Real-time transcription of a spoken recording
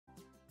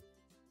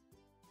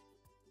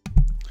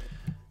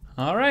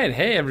All right.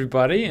 Hey,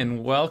 everybody,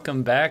 and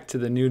welcome back to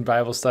the Nude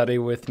Bible Study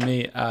with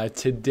me.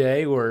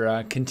 Today,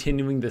 we're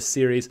continuing the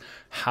series,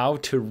 How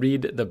to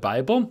Read the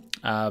Bible,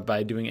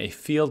 by doing a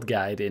field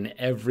guide in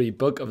every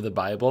book of the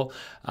Bible.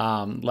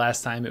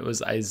 Last time it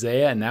was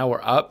Isaiah, and now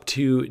we're up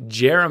to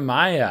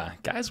Jeremiah.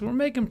 Guys, we're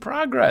making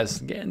progress,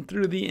 getting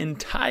through the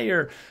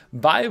entire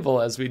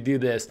Bible as we do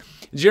this.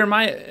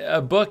 Jeremiah,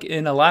 a book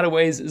in a lot of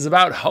ways, is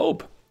about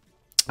hope.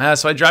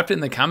 So I dropped it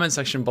in the comment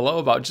section below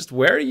about just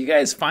where are you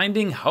guys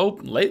finding hope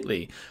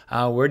lately?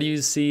 Where do you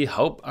see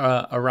hope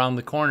around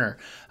the corner?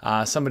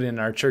 Somebody in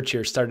our church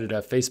here started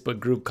a Facebook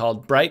group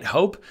called Bright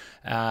Hope,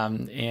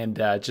 and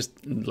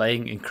just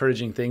laying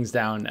encouraging things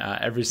down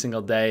every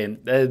single day.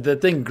 And the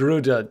thing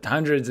grew to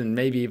hundreds and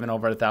maybe even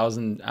over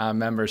 1,000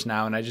 members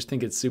now. And I just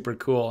think it's super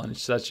cool and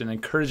it's such an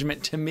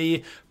encouragement to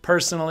me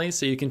personally.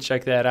 So you can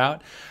check that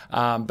out.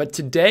 But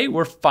today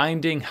we're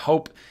finding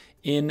hope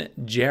in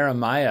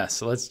Jeremiah.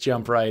 So let's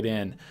jump right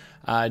in.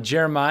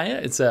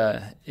 Jeremiah, it's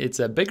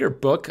a bigger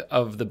book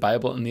of the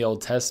Bible in the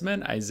Old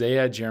Testament.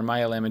 Isaiah,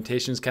 Jeremiah,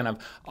 Lamentations, kind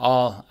of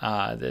all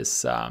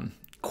this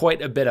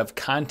quite a bit of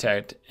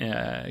content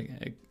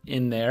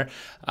in there.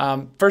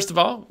 First of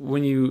all,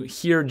 when you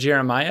hear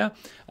Jeremiah,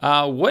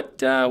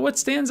 what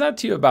stands out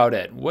to you about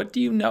it? What do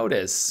you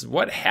notice?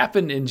 What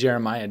happened in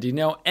Jeremiah? Do you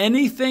know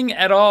anything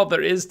at all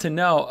there is to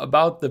know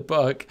about the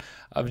book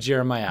of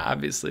Jeremiah?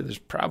 Obviously, there's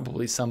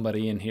probably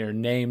somebody in here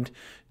named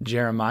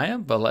Jeremiah,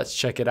 but let's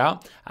check it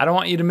out. I don't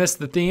want you to miss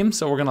the theme,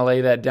 so we're going to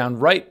lay that down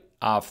right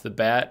off the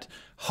bat.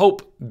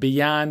 Hope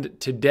beyond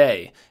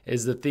today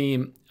is the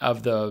theme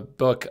of the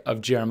book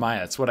of Jeremiah.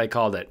 That's what I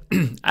called it.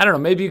 I don't know,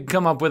 maybe you can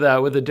come up with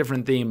a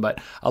different theme,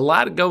 but a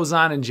lot goes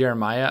on in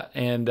Jeremiah,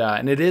 and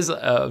it is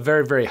a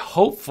very, very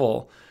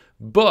hopeful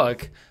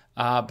book.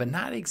 But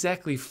not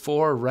exactly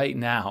for right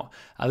now.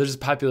 There's a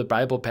popular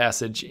Bible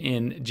passage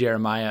in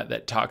Jeremiah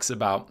that talks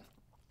about,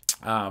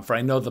 for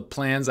I know the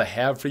plans I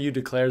have for you,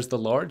 declares the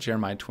Lord,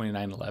 Jeremiah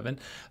 29:11.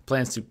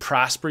 Plans to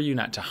prosper you,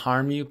 not to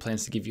harm you,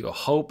 plans to give you a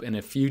hope and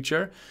a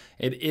future.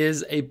 It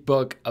is a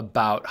book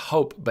about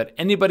hope, but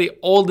anybody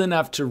old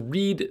enough to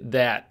read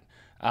that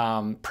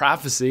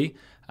prophecy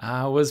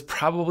was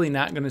probably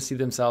not going to see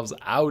themselves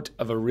out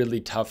of a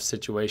really tough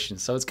situation.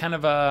 So it's kind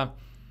of a,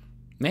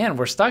 man,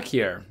 we're stuck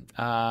here,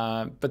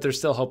 but there's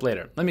still hope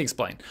later. Let me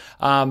explain.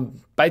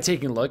 By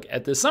taking a look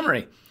at the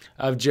summary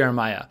of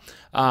Jeremiah.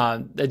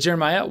 That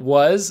Jeremiah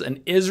was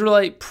an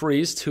Israelite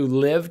priest who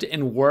lived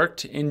and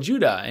worked in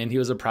Judah, and he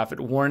was a prophet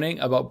warning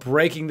about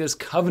breaking this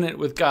covenant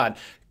with God.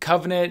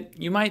 Covenant,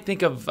 you might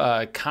think of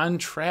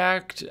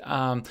contract,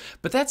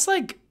 but that's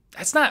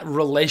not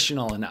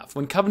relational enough.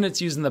 When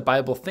covenant's used in the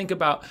Bible, think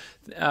about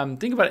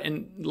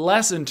it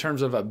less in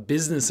terms of a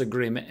business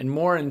agreement and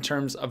more in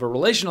terms of a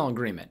relational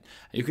agreement.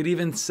 You could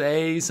even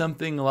say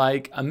something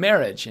like a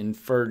marriage, and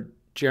for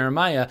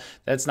Jeremiah,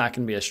 that's not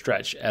going to be a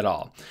stretch at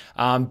all.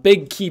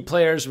 Big key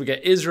players, we got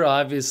Israel,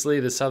 obviously,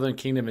 the southern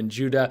kingdom, and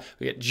Judah.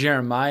 We got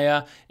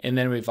Jeremiah, and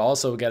then we've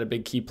also got a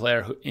big key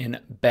player in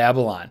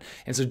Babylon.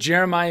 And so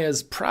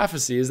Jeremiah's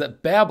prophecy is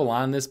that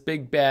Babylon, this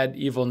big, bad,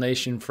 evil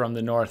nation from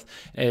the north,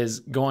 is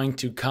going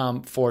to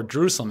come for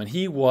Jerusalem. And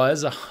he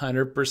was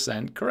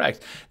 100%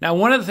 correct. Now,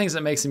 one of the things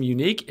that makes him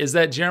unique is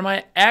that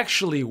Jeremiah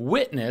actually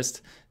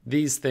witnessed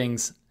these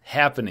things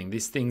happening,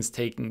 these things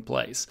taking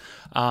place.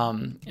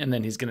 And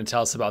then he's going to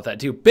tell us about that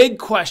too. Big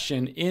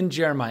question in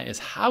Jeremiah is,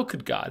 how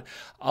could God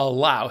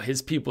allow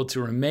his people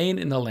to remain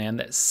in the land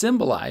that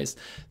symbolized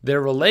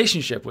their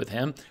relationship with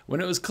him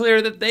when it was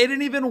clear that they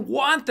didn't even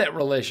want that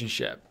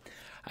relationship?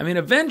 I mean,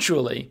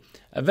 eventually,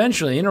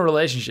 in a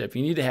relationship,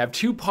 you need to have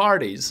two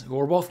parties who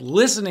are both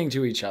listening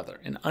to each other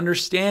and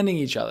understanding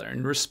each other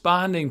and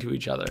responding to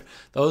each other.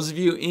 Those of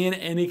you in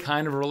any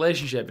kind of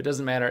relationship, it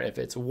doesn't matter if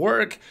it's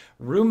work,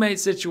 roommate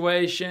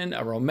situation,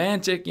 a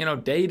romantic,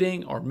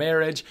 dating or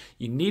marriage,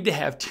 you need to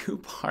have two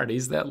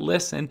parties that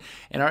listen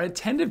and are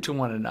attentive to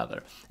one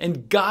another.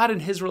 And God in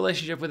his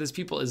relationship with his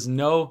people is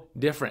no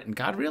different. And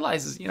God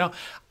realizes,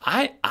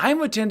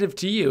 I'm attentive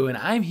to you and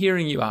I'm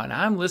hearing you out and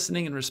I'm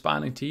listening and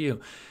responding to you.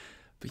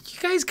 But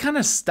you guys kind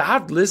of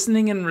stopped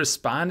listening and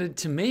responded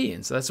to me.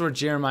 And so that's where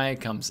Jeremiah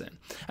comes in.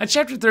 Now,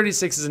 chapter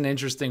 36 is an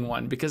interesting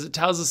one because it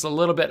tells us a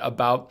little bit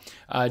about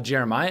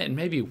Jeremiah and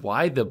maybe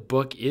why the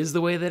book is the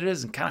way that it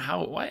is and kind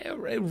of why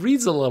it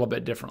reads a little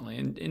bit differently.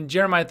 In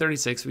Jeremiah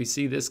 36, we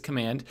see this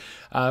command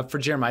for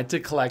Jeremiah to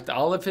collect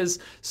all of his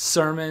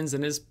sermons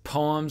and his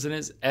poems and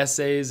his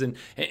essays and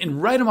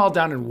write them all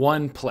down in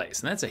one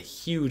place. And that's a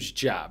huge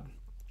job.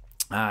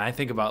 I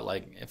think about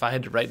if I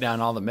had to write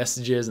down all the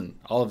messages and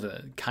all of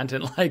the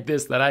content like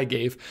this that I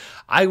gave,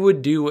 I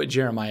would do what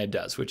Jeremiah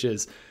does, which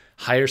is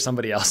hire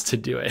somebody else to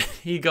do it.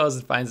 He goes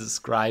and finds a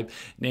scribe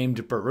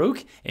named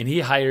Baruch, and he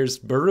hires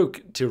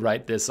Baruch to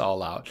write this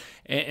all out.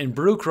 And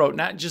Baruch wrote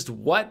not just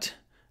what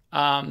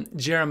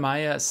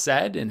Jeremiah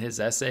said in his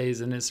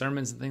essays and his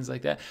sermons and things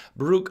like that,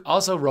 Baruch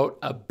also wrote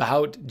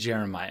about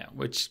Jeremiah,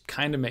 which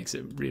kind of makes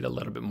it read a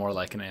little bit more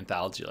like an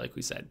anthology, like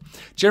we said.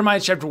 Jeremiah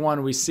chapter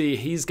 1, we see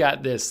he's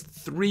got this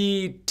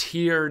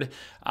three-tiered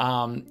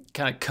kind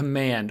of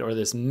command or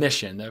this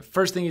mission. The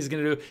first thing he's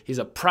going to do, he's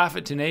a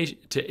prophet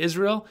to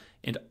Israel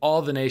and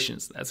all the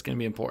nations. That's going to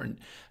be important.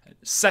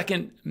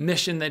 Second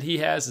mission that he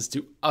has is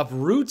to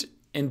uproot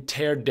and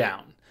tear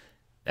down.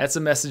 That's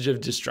a message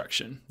of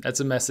destruction. That's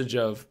a message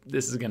of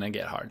this is going to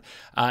get hard.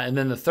 And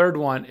then the third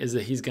one is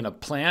that he's going to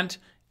plant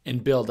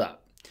and build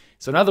up.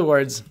 So in other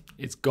words,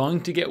 it's going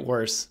to get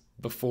worse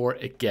before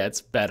it gets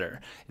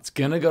better. It's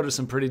going to go to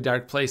some pretty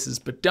dark places,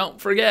 but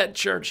don't forget,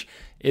 church,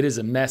 it is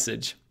a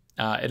message.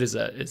 It is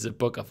a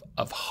book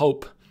of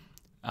hope,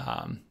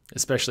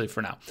 especially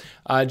for now.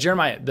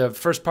 Jeremiah, the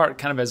first part,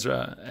 kind of as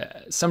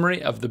a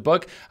summary of the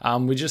book,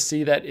 we just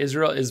see that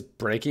Israel is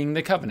breaking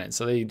the covenant.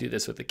 So they do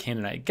this with the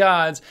Canaanite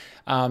gods.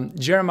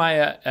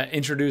 Jeremiah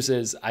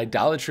introduces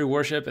idolatry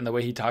worship, and the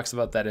way he talks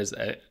about that is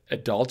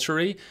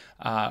adultery,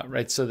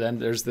 right? So then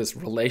there's this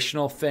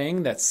relational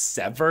thing that's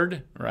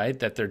severed, right?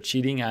 That they're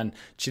cheating on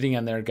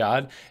their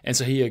God. And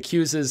so he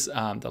accuses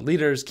the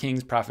leaders,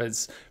 kings,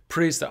 prophets,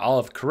 priests, all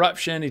of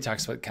corruption. He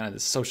talks about kind of the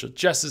social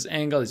justice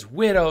angle, these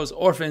widows,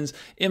 orphans,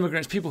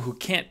 immigrants, people who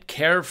can't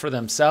care for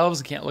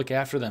themselves, can't look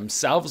after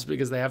themselves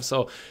because they have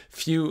so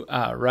few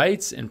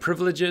rights and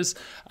privileges.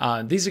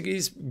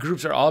 These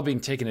groups are all being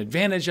taken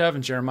advantage of,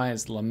 and Jeremiah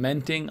is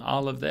lamenting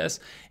all of this.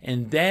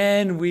 And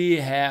then we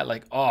had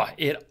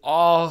it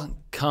all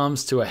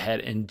comes to a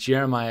head in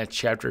Jeremiah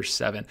chapter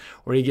 7,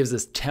 where he gives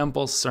this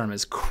temple sermon,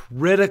 this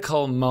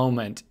critical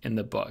moment in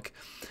the book.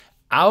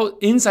 Out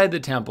inside the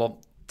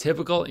temple,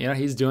 typical,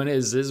 he's doing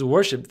his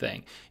worship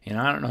thing.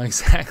 I don't know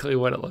exactly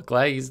what it looked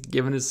like. He's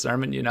giving his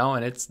sermon,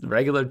 and it's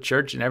regular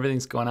church and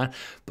everything's going on.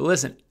 But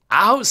listen,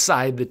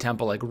 outside the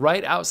temple, like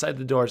right outside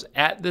the doors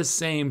at the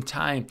same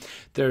time,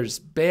 there's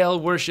Baal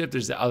worship,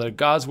 there's the other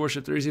gods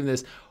worship, there's even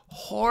this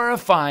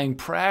horrifying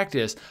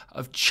practice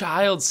of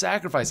child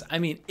sacrifice. I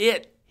mean,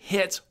 it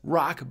hits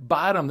rock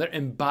bottom. They're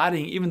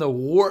embodying even the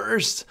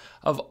worst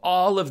of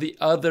all of the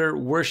other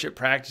worship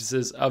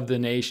practices of the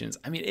nations.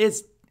 I mean,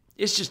 it's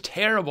just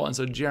terrible. And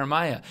so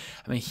Jeremiah,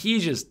 he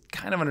just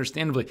kind of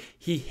understandably,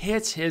 he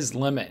hits his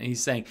limit. And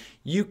he's saying,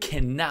 you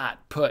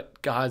cannot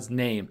put God's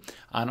name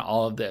on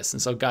all of this.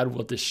 And so God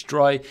will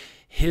destroy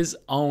his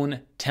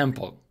own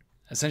temple.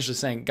 Essentially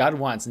saying God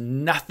wants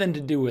nothing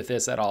to do with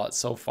this at all. It's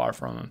so far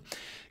from him.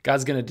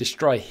 God's going to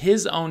destroy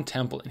his own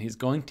temple, and he's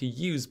going to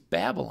use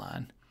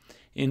Babylon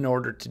in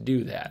order to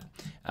do that.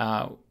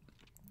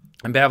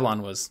 And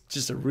Babylon was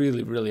just a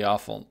really, really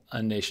awful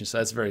nation, so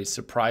that's very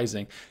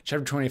surprising.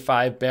 Chapter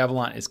 25,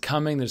 Babylon is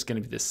coming. There's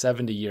going to be the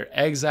 70-year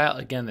exile.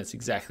 Again, that's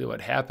exactly what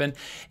happened.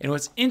 And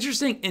what's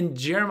interesting in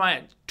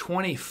Jeremiah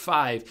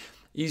 25,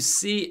 you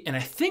see, and I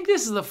think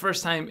this is the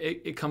first time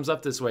it comes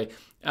up this way,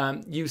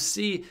 you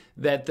see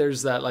that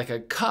there's like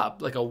a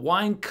cup, like a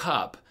wine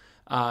cup,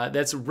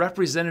 that's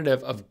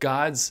representative of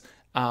God's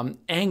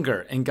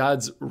anger and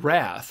God's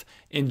wrath.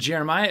 And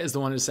Jeremiah is the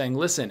one who's saying,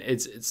 listen,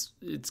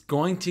 it's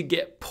going to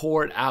get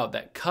poured out.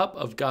 That cup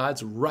of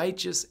God's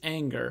righteous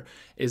anger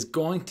is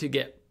going to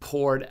get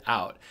poured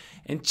out.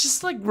 And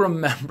just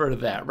remember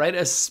that, right?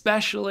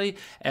 Especially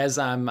as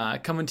I'm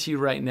coming to you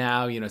right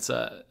now, it's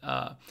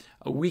a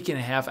week and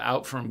a half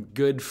out from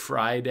Good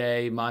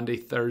Friday, Monday,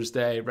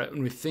 Thursday, right?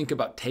 When we think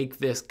about take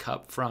this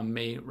cup from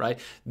me, right?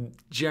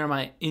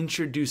 Jeremiah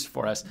introduced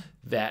for us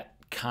that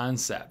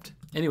concept.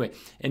 Anyway,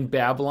 and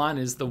Babylon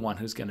is the one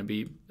who's going to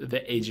be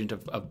the agent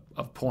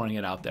of pouring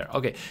it out there.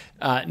 Okay,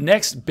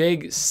 next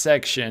big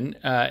section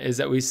is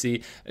that we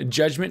see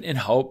judgment and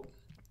hope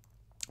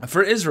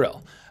for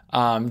Israel.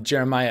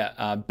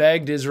 Jeremiah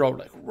begged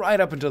Israel right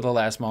up until the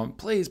last moment,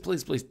 please,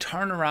 please, please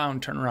turn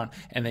around.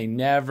 And they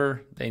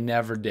never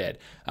did.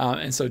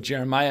 And so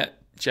Jeremiah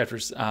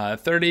chapters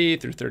 30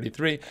 through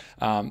 33,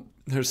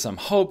 there's some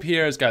hope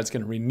here as God's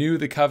going to renew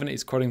the covenant.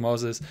 He's quoting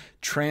Moses,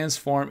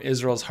 transform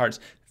Israel's hearts.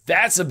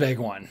 That's a big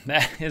one.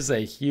 That is a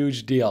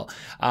huge deal.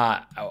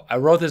 I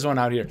wrote this one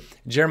out here.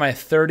 Jeremiah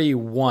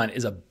 31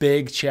 is a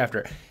big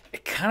chapter.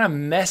 It kind of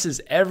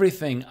messes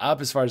everything up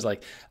as far as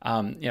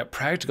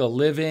practical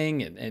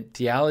living and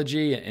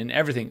theology and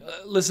everything.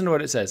 Listen to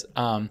what it says.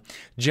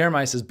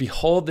 Jeremiah says,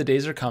 behold, the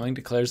days are coming,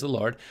 declares the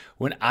Lord,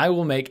 when I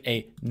will make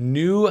a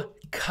new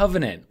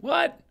covenant.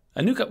 What?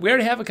 A new covenant? We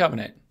already have a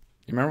covenant.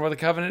 You remember what the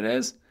covenant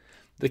is?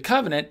 The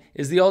covenant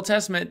is the Old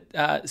Testament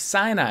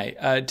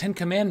Sinai, 10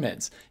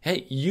 Commandments.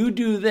 Hey, you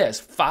do this,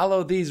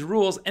 follow these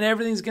rules, and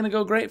everything's going to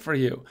go great for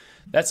you.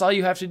 That's all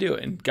you have to do.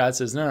 And God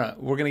says, no,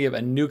 we're going to give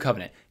a new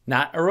covenant,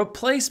 not a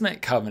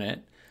replacement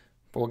covenant,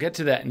 but we'll get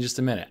to that in just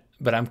a minute.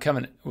 But I'm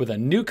coming with a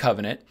new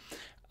covenant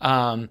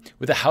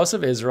with the house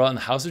of Israel and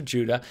the house of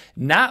Judah,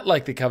 not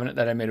like the covenant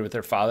that I made with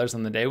their fathers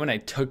on the day when I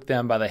took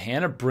them by the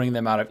hand to bring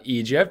them out of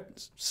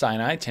Egypt,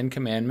 Sinai, 10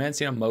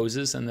 Commandments,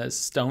 Moses and the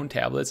stone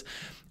tablets.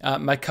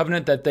 My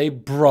covenant that they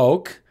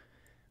broke,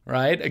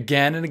 right?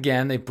 Again and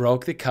again, they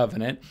broke the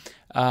covenant.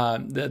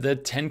 the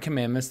 10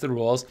 commandments, the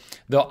rules,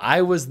 though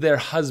I was their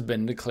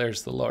husband,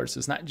 declares the Lord. So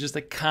it's not just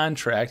a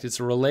contract, it's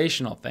a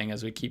relational thing,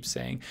 as we keep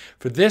saying.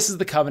 For this is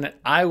the covenant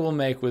I will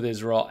make with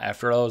Israel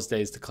after those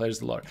days, declares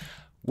the Lord.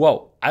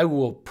 Whoa, I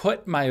will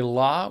put my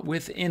law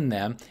within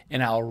them,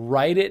 and I'll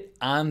write it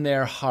on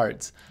their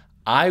hearts.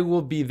 I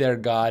will be their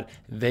God.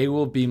 They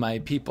will be my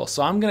people.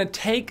 So I'm going to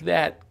take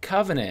that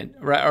covenant,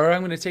 right, or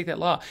I'm going to take that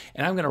law,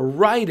 and I'm going to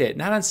write it,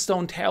 not on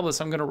stone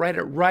tablets. I'm going to write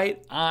it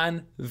right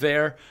on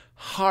their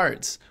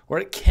hearts, where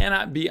it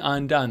cannot be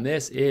undone.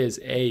 This is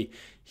a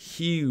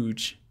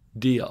huge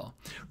deal,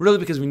 really,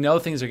 because we know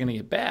things are going to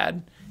get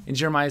bad. And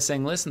Jeremiah is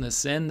saying, listen, the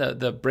sin,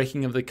 the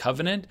breaking of the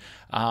covenant,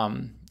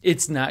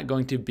 it's not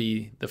going to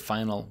be the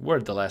final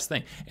word, the last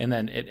thing. And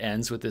then it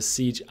ends with this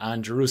siege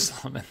on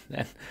Jerusalem. And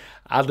then,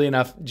 oddly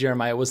enough,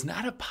 Jeremiah was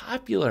not a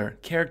popular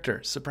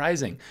character,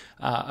 surprising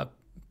a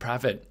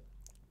prophet.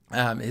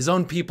 His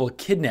own people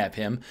kidnap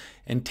him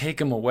and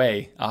take him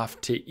away off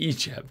to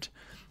Egypt.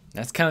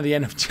 That's kind of the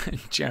end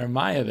of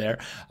Jeremiah there.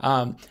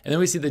 And then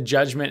we see the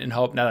judgment and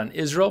hope not on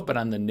Israel, but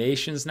on the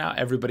nations now,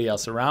 everybody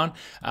else around.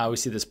 We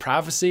see this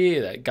prophecy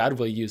that God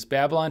will use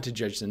Babylon to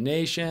judge the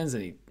nations,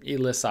 and he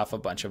lists off a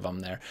bunch of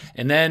them there.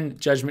 And then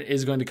judgment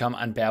is going to come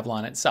on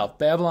Babylon itself.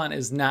 Babylon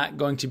is not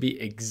going to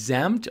be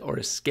exempt or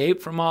escape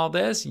from all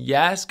this.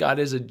 Yes, God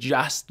is a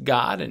just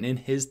God, and in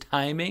his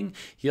timing,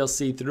 he'll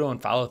see through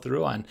and follow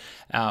through on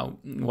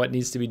what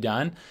needs to be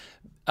done.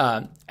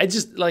 I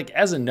just, like,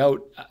 as a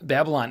note,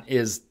 Babylon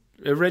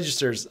it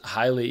registers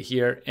highly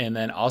here, and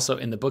then also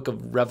in the book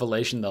of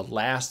Revelation, the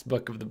last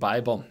book of the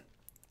Bible.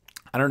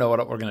 I don't know what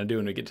we're going to do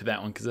when we get to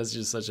that one, because that's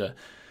just such a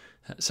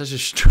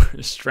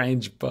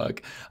strange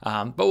book,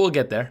 but we'll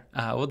get there.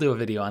 We'll do a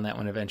video on that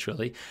one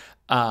eventually.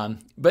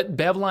 But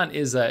Babylon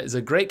is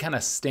a great kind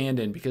of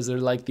stand-in, because they're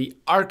like the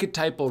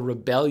archetypal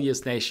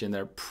rebellious nation.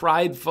 They're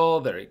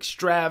prideful, they're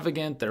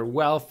extravagant, they're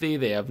wealthy,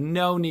 they have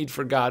no need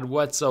for God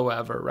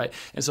whatsoever, right?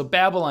 And so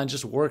Babylon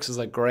just works as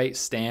a great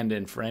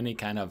stand-in for any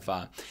kind of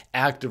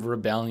act of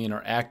rebellion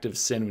or act of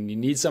sin. When you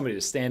need somebody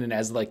to stand in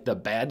as like the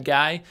bad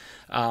guy,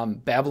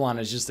 Babylon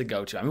is just the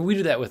go-to. I mean, we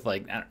do that with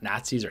like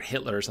Nazis or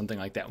Hitler or something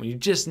like that. When you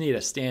just need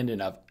a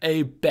stand-in of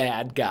a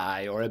bad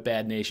guy or a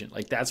bad nation,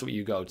 like that's what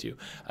you go to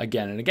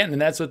again and again.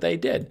 And that's what they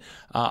did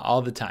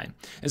all the time.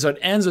 And so it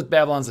ends with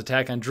Babylon's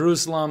attack on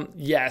Jerusalem.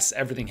 Yes,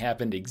 everything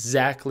happened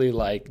exactly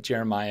like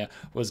Jeremiah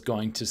was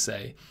going to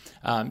say.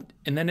 And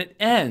then it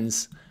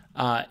ends,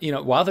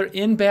 while they're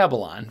in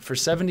Babylon for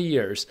 70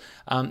 years,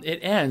 it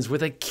ends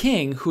with a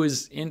king who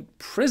is in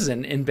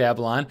prison in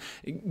Babylon,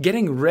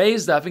 getting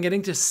raised up and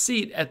getting to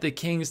seat at the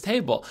king's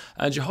table,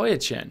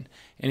 Jehoiachin.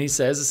 And he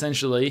says,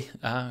 essentially,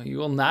 you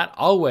will not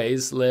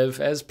always live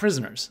as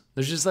prisoners.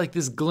 There's just like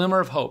this glimmer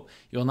of hope.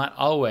 You will not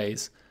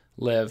always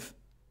live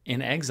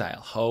in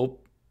exile.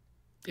 Hope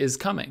is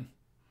coming,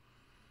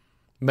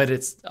 but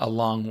it's a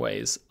long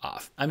ways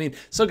off. I mean,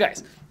 so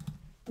guys,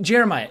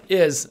 Jeremiah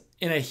is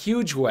in a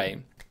huge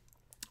way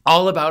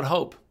all about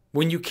hope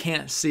when you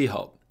can't see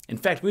hope. In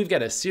fact, we've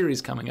got a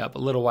series coming up a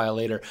little while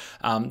later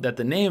that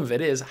the name of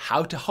it is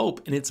How to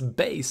Hope, and it's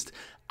based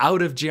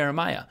out of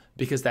Jeremiah,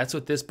 because that's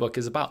what this book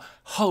is about.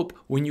 Hope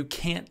when you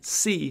can't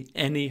see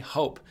any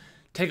hope.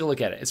 Take a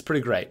look at it. It's pretty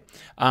great.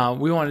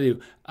 We want to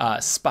do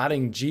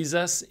spotting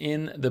Jesus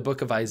in the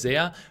book of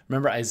Isaiah.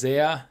 Remember,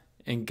 Isaiah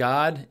and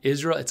God,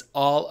 Israel, it's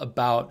all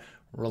about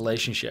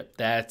relationship.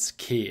 That's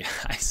key.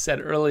 I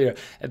said earlier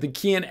that the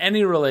key in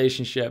any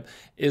relationship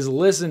is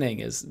listening,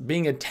 is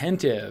being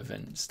attentive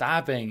and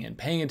stopping and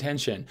paying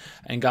attention.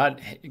 And God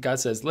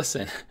says,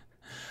 listen,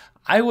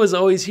 I was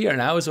always here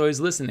and I was always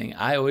listening.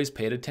 I always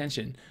paid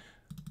attention.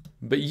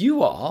 But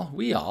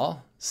we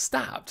all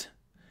stopped.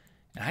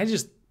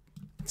 And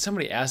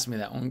somebody asked me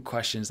that one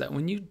question, is that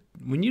when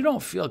you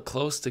don't feel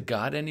close to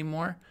God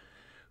anymore,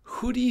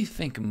 who do you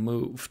think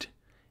moved?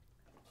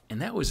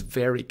 And that was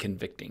very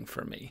convicting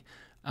for me,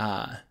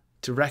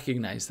 to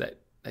recognize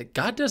that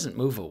God doesn't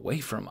move away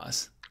from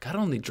us. God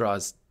only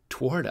draws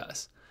toward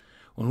us.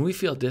 When we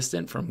feel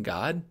distant from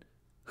God,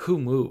 who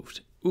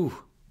moved?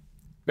 Ooh,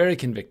 very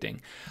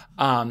convicting.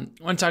 I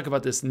want to talk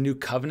about this new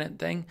covenant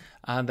thing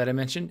that I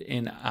mentioned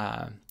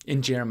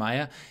in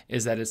Jeremiah,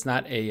 is that it's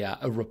not a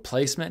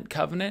replacement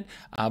covenant,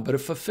 but a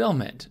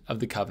fulfillment of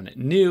the covenant.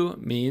 New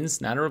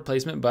means not a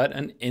replacement, but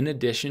an in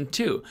addition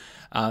to.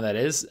 That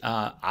is,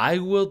 I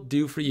will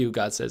do for you,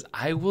 God says,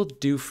 I will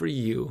do for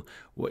you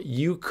what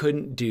you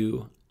couldn't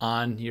do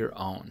on your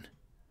own.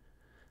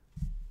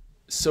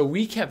 So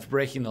we kept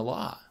breaking the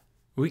law.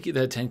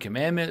 The 10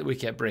 Commandments, we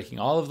kept breaking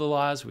all of the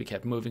laws. We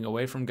kept moving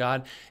away from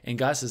God. And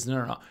God says,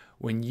 no.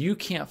 When you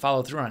can't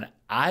follow through on it,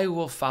 I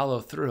will follow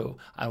through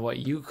on what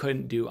you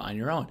couldn't do on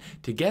your own.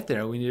 To get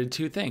there, we needed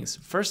two things.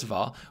 First of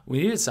all, we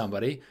needed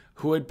somebody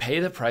who would pay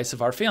the price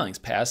of our feelings,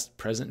 past,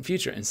 present, and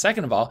future. And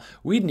second of all,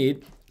 we'd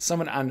need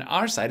someone on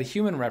our side, a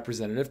human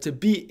representative, to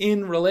be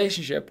in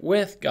relationship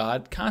with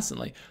God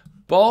constantly.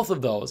 Both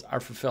of those are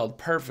fulfilled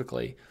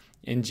perfectly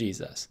in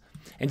Jesus.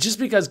 And just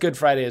because Good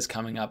Friday is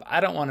coming up,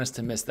 I don't want us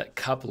to miss that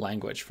cup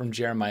language from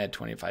Jeremiah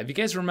 25. You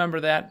guys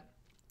remember that?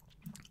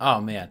 Oh,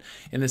 man.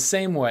 In the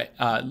same way,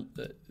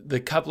 the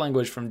cup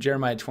language from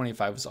Jeremiah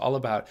 25 was all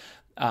about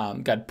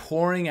God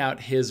pouring out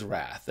his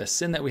wrath. The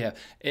sin that we have,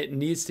 it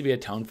needs to be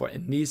atoned for.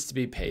 It needs to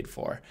be paid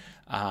for.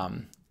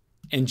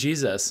 And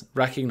Jesus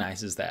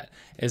recognizes that.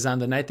 Is on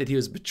the night that he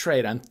was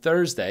betrayed, on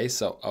Thursday,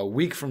 so a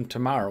week from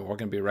tomorrow, we're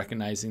going to be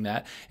recognizing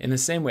that. In the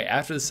same way,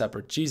 after the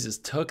supper, Jesus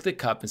took the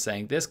cup and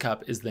saying, this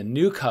cup is the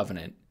new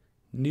covenant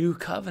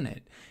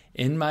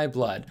in my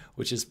blood,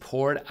 which is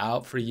poured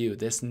out for you.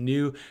 This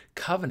new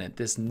covenant,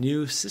 this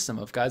new system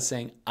of God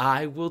saying,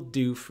 I will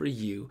do for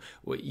you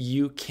what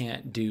you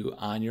can't do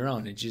on your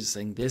own. And Jesus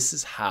saying, this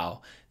is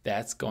how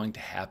that's going to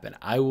happen.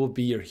 I will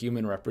be your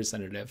human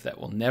representative that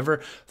will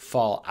never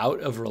fall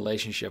out of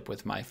relationship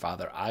with my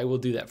Father. I will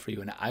do that for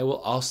you. And I will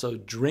also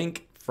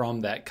drink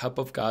from that cup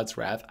of God's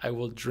wrath. I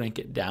will drink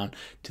it down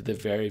to the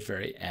very,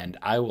 very end.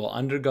 I will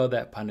undergo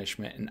that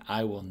punishment, and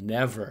I will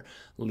never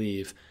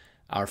leave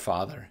our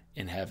Father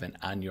in heaven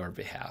on your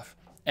behalf.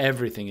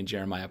 Everything in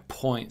Jeremiah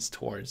points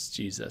towards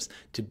Jesus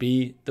to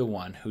be the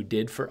one who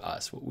did for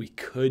us what we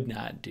could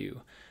not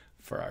do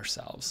for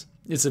ourselves.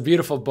 It's a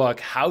beautiful book,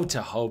 How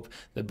to Hope,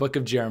 the book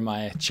of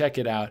Jeremiah. Check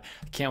it out.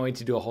 I can't wait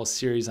to do a whole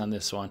series on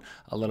this one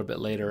a little bit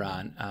later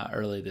on,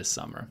 early this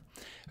summer.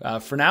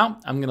 For now,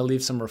 I'm going to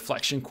leave some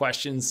reflection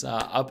questions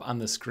up on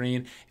the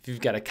screen. If you've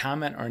got a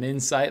comment or an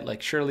insight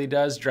like Shirley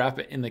does, drop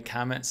it in the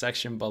comment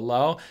section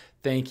below.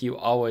 Thank you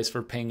always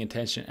for paying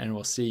attention, and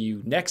we'll see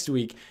you next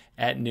week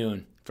at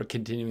noon for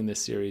continuing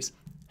this series,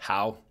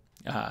 How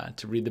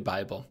to Read the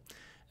Bible,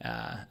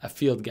 a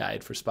field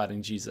guide for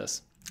spotting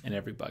Jesus in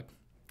every bug.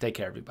 Take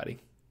care, everybody.